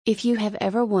If you have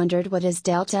ever wondered what is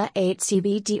Delta 8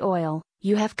 CBD oil,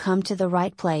 you have come to the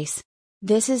right place.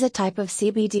 This is a type of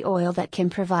CBD oil that can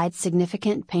provide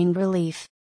significant pain relief.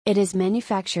 It is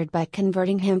manufactured by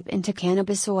converting hemp into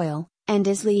cannabis oil, and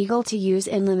is legal to use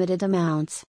in limited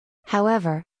amounts.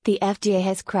 However, the FDA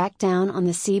has cracked down on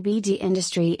the CBD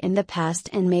industry in the past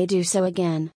and may do so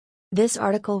again. This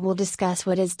article will discuss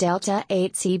what is Delta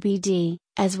 8 CBD,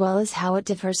 as well as how it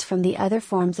differs from the other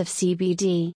forms of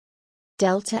CBD.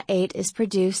 Delta 8 is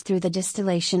produced through the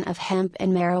distillation of hemp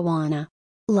and marijuana.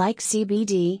 Like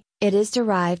CBD, it is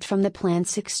derived from the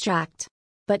plant's extract.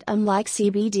 But unlike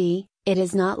CBD, it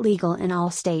is not legal in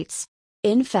all states.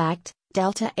 In fact,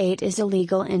 Delta 8 is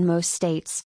illegal in most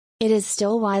states. It is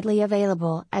still widely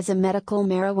available as a medical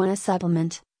marijuana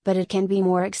supplement, but it can be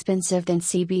more expensive than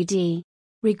CBD.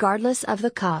 Regardless of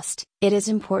the cost, it is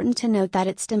important to note that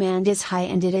its demand is high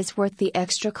and it is worth the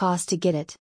extra cost to get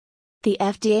it. The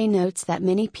FDA notes that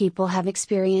many people have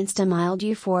experienced a mild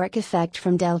euphoric effect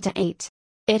from Delta 8.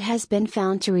 It has been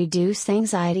found to reduce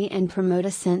anxiety and promote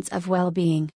a sense of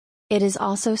well-being. It is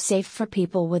also safe for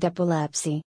people with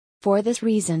epilepsy. For this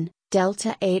reason,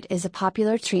 Delta 8 is a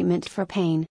popular treatment for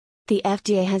pain. The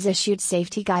FDA has issued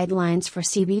safety guidelines for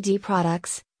CBD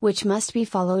products, which must be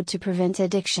followed to prevent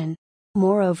addiction.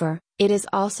 Moreover, it is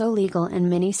also legal in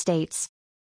many states.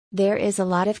 There is a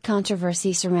lot of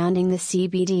controversy surrounding the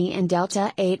CBD and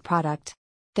Delta 8 product.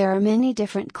 There are many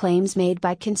different claims made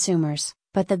by consumers,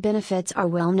 but the benefits are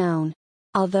well known.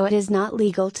 Although it is not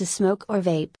legal to smoke or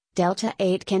vape, Delta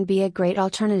 8 can be a great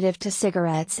alternative to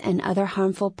cigarettes and other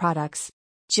harmful products.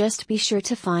 Just be sure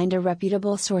to find a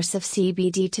reputable source of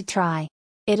CBD to try.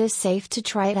 It is safe to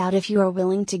try it out if you are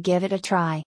willing to give it a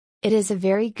try. It is a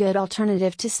very good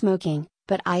alternative to smoking,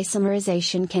 but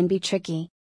isomerization can be tricky.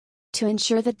 To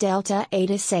ensure that Delta 8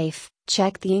 is safe,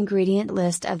 check the ingredient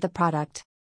list of the product.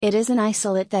 It is an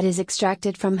isolate that is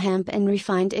extracted from hemp and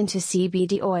refined into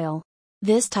CBD oil.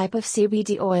 This type of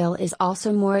CBD oil is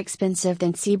also more expensive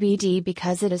than CBD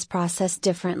because it is processed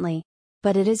differently.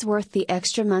 But it is worth the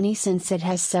extra money since it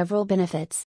has several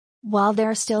benefits. While there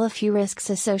are still a few risks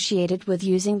associated with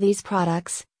using these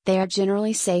products, they are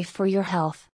generally safe for your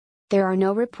health. There are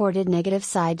no reported negative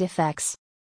side effects.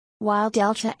 While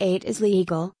Delta 8 is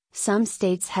legal, some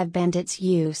states have banned its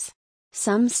use.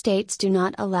 Some states do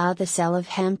not allow the sale of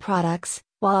hemp products,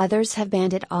 while others have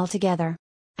banned it altogether.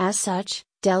 As such,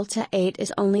 Delta 8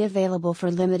 is only available for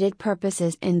limited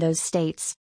purposes in those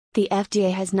states. The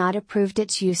FDA has not approved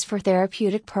its use for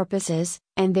therapeutic purposes,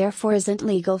 and therefore isn't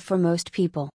legal for most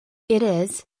people. It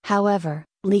is, however,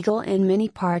 legal in many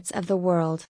parts of the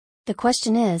world. The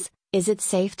question is it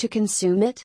safe to consume it?